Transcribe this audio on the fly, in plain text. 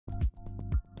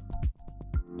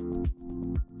Hi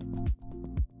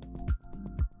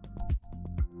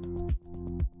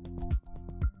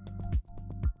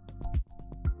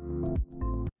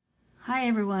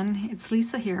everyone, it's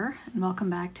Lisa here and welcome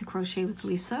back to Crochet with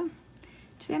Lisa.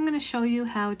 Today I'm going to show you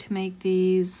how to make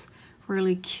these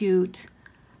really cute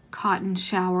cotton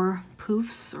shower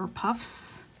poufs or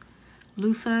puffs,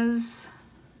 loofahs,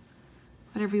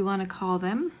 whatever you want to call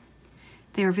them.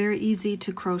 They are very easy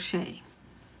to crochet.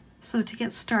 So to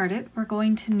get started, we're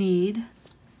going to need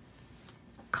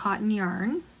cotton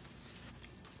yarn.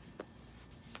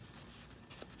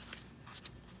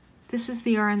 This is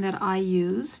the yarn that I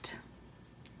used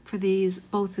for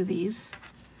both of these.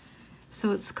 So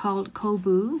it's called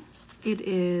Kobu. It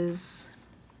is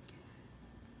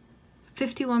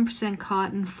 51%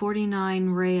 cotton, 49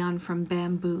 rayon from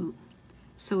bamboo.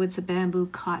 So it's a bamboo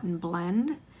cotton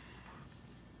blend.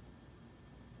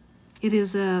 It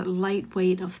is a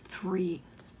lightweight of 3.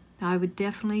 Now I would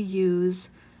definitely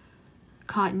use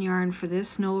cotton yarn for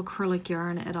this, no acrylic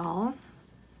yarn at all.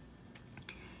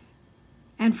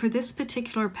 And for this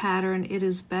particular pattern, it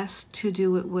is best to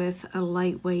do it with a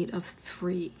lightweight of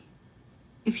 3.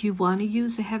 If you want to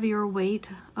use a heavier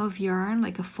weight of yarn,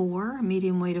 like a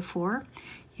medium weight of 4,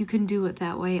 you can do it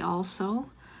that way also.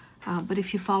 But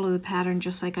if you follow the pattern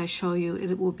just like I show you,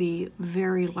 it will be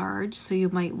very large, so you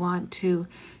might want to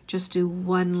just do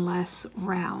one less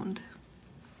round.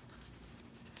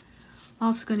 I'm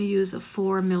also going to use a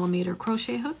 4mm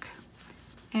crochet hook,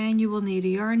 and you will need a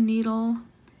yarn needle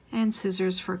and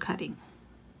scissors for cutting.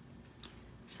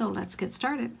 So let's get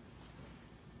started.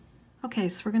 Okay,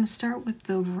 so we're going to start with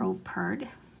the rope part,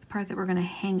 the part that we're going to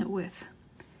hang it with.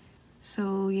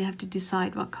 So you have to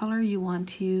decide what color you want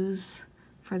to use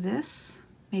for this.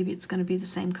 Maybe it's going to be the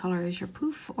same color as your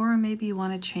poof, or maybe you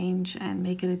want to change and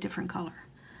make it a different color.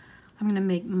 I'm going to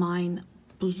make mine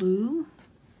blue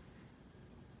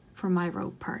for my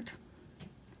rope part.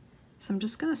 So I'm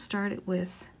just going to start it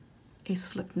with a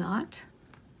slip knot.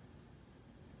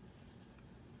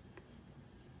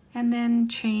 And then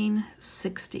chain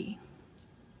 60.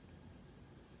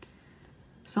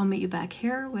 So I'll meet you back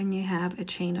here when you have a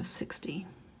chain of 60.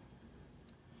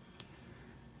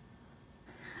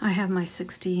 I have my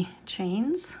 60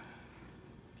 chains.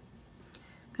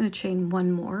 I'm going to chain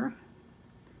one more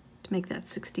to make that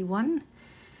 61.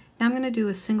 Now I'm going to do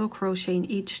a single crochet in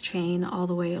each chain all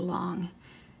the way along.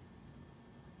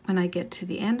 When I get to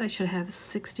the end, I should have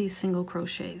 60 single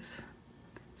crochets.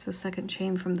 So second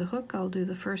chain from the hook, I'll do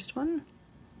the first one.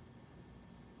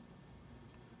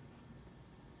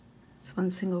 It's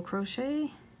 1 single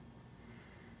crochet,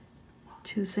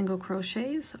 2 single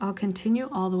crochets. I'll continue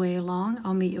all the way along.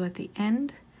 I'll meet you at the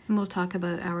end and we'll talk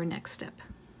about our next step.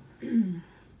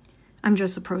 I'm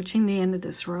just approaching the end of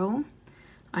this row.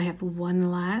 I have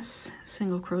one last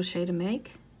single crochet to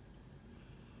make.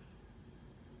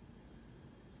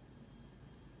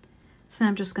 So now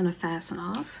I'm just going to fasten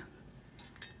off.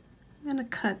 I'm going to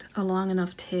cut a long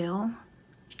enough tail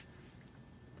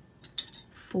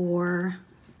for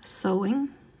sewing.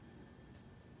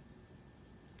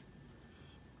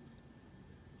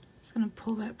 Just going to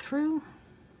pull that through.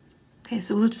 Okay,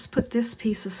 so we'll just put this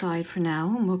piece aside for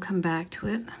now and we'll come back to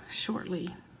it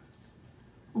shortly.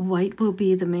 White will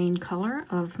be the main color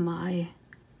of my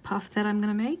puff that I'm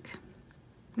going to make.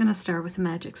 I'm going to start with a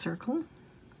magic circle.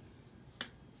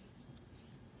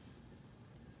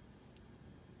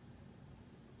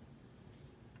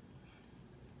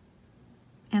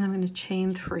 And I'm going to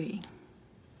chain 3.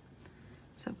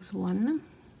 So that was 1,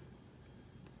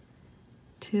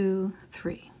 2,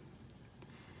 3.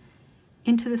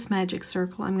 Into this magic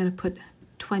circle, I'm going to put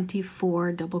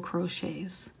 24 double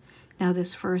crochets. Now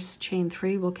this first chain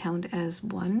 3 will count as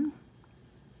 1.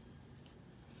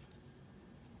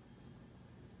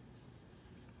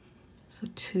 So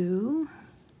 2,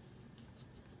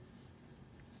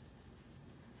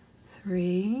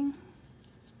 3,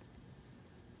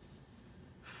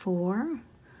 4,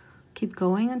 keep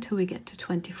going until we get to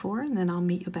 24, and then I'll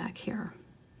meet you back here.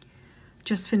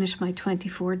 Just finished my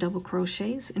 24 double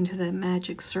crochets into that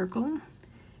magic circle,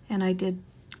 and I did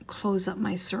close up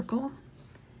my circle.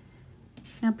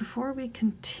 Now before we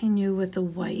continue with the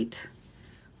white,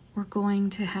 we're going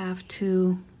to have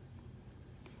to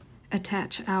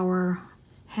attach our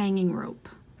hanging rope.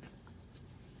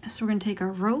 So we're going to take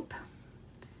our rope.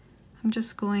 I'm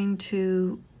just going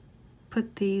to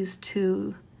put these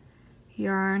 2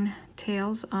 yarn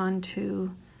tails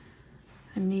onto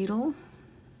a needle.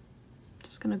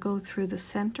 Just going to go through the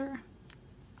center.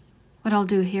 What I'll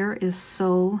do here is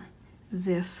sew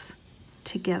this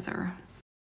together.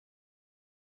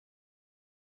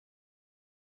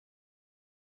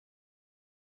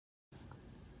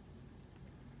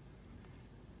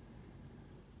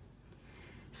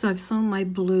 So I've sewn my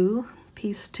blue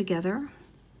piece together.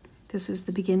 This is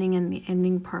the beginning and the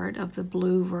ending part of the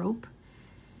blue rope.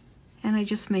 And I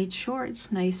just made sure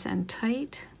it's nice and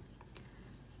tight.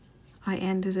 I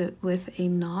ended it with a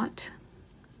knot.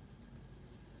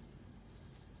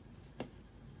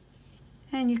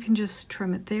 And you can just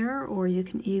trim it there, or you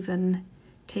can even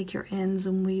take your ends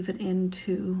and weave it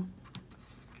into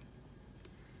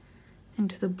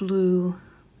the blue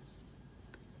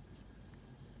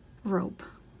rope.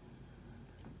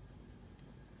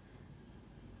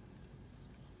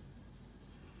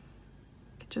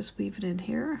 Just weave it in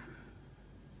here,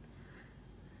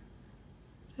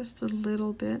 just a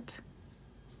little bit.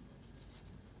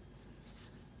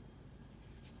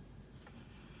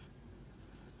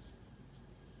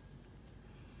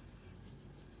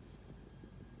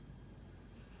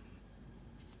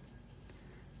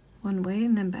 One way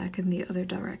and then back in the other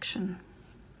direction.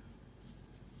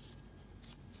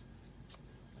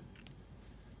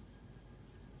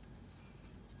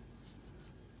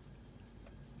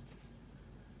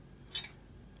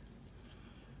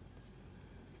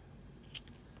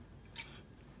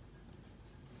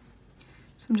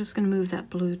 So I'm just going to move that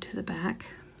blue to the back.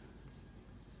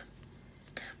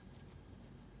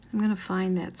 I'm going to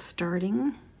find that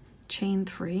starting chain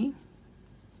 3.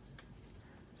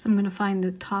 So I'm going to find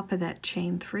the top of that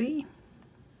chain 3,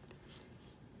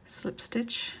 slip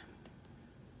stitch,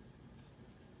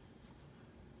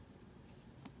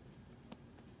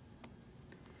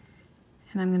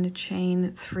 and I'm going to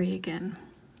chain 3 again.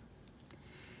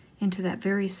 Into that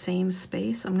very same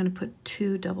space, I'm going to put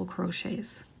 2 double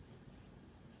crochets.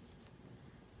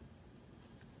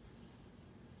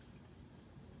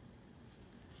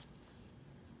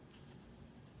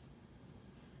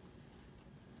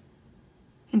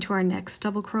 Into our next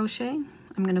double crochet,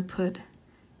 I'm going to put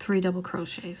 3 double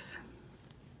crochets.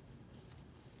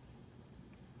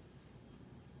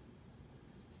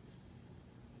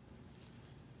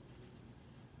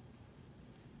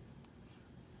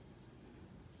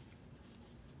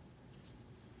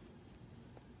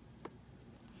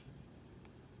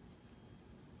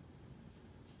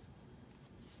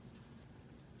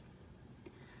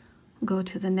 Go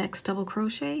to the next double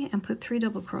crochet and put 3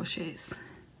 double crochets.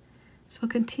 So we'll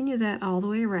continue that all the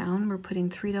way around. We're putting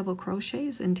 3 double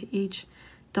crochets into each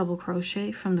double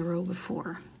crochet from the row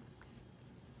before.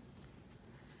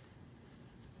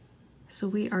 So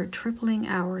we are tripling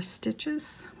our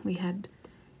stitches. We had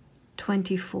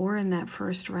 24 in that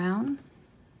first round.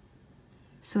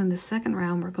 So in the second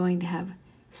round, we're going to have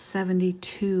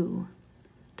 72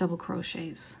 double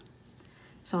crochets.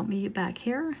 So I'll meet you back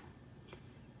here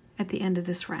at the end of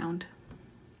this round.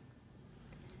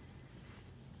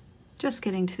 Just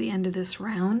getting to the end of this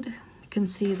round, you can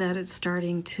see that it's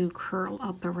starting to curl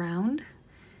up around,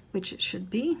 which it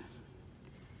should be.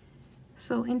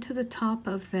 So into the top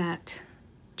of that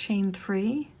chain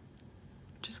 3,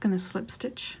 just going to slip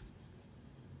stitch.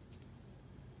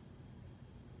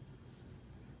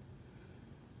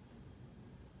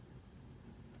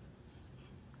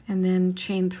 And then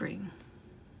chain 3.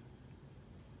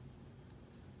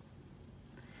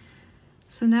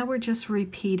 So now we're just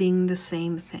repeating the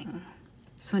same thing.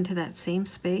 So into that same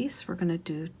space, we're going to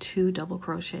do 2 double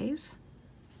crochets.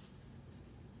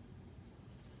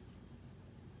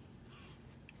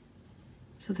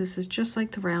 So this is just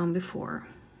like the round before.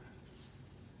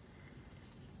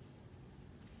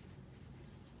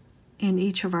 In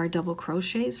each of our double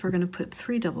crochets, we're going to put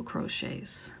 3 double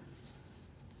crochets.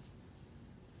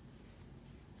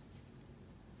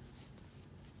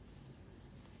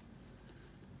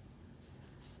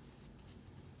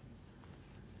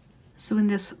 So in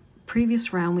this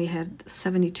previous round we had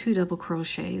 72 double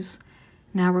crochets.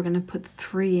 Now we're going to put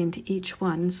 3 into each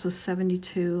one. So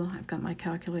 72, I've got my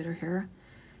calculator here,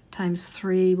 times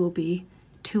 3 will be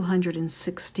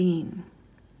 216.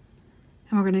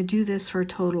 And we're going to do this for a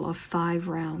total of 5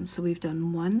 rounds. So we've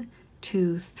done 1,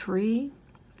 2, 3,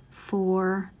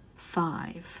 4,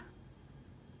 5.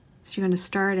 So you're going to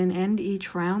start and end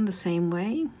each round the same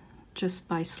way, just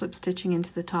by slip stitching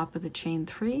into the top of the chain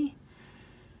 3.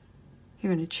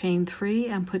 You're going to chain 3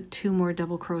 and put 2 more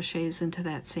double crochets into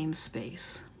that same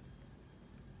space.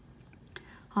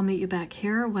 I'll meet you back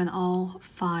here when all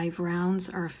 5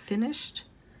 rounds are finished.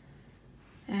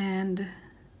 And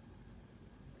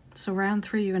so round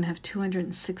 3 you're going to have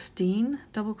 216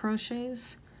 double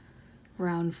crochets.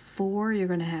 Round 4 you're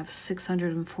going to have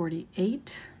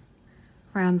 648.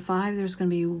 Round 5 there's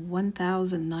going to be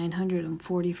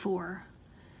 1,944.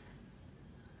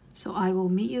 So I will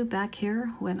meet you back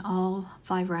here when all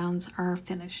 5 rounds are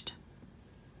finished.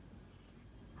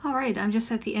 All right, I'm just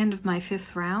at the end of my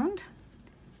 5th round,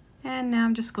 And now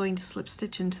I'm just going to slip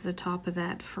stitch into the top of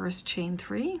that first chain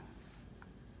 3.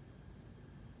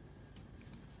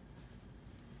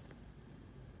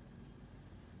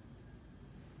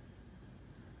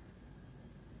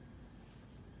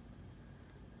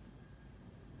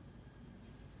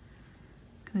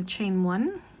 Going to chain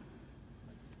 1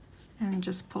 and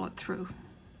just pull it through.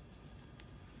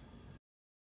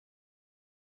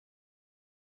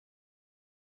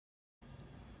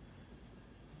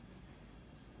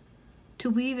 To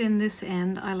weave in this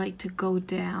end, I like to go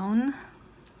down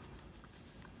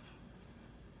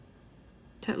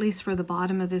to at least where the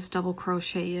bottom of this double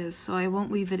crochet is, so I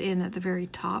won't weave it in at the very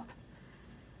top.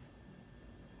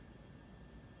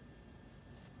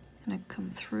 I'm going to come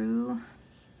through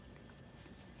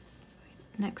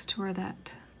next to where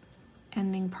that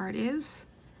ending part is.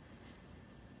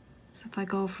 So if I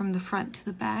go from the front to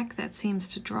the back, that seems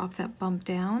to drop that bump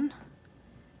down.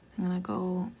 I'm going to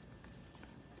go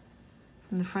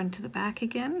from the front to the back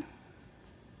again.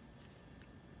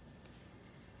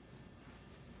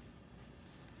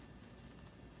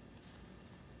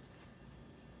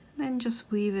 And then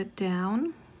just weave it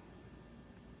down.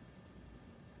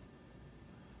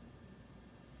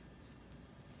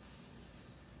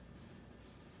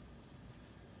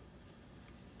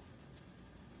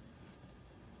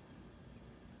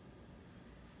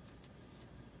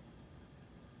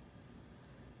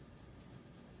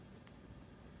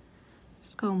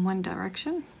 Just go in one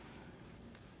direction.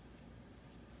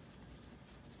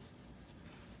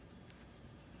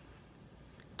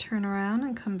 Turn around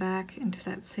and come back into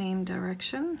that same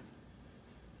direction.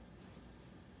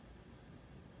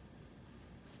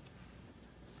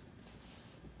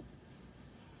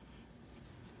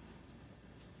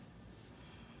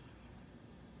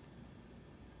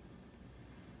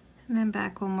 And then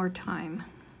back one more time.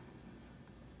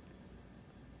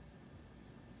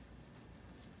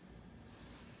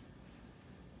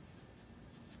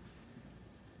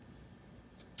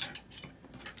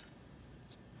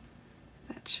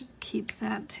 Should keep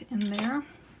that in there.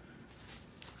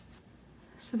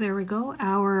 So there we go.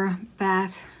 Our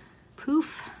bath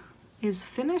poof is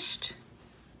finished.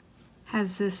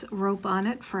 Has this rope on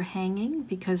it for hanging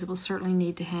because it will certainly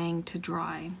need to hang to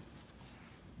dry.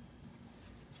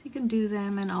 So you can do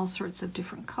them in all sorts of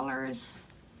different colors.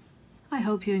 I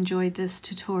hope you enjoyed this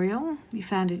tutorial. You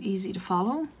found it easy to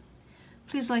follow.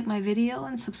 Please like my video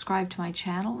and subscribe to my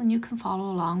channel, and you can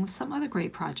follow along with some other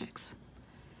great projects.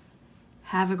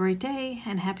 Have a great day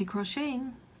and happy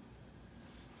crocheting!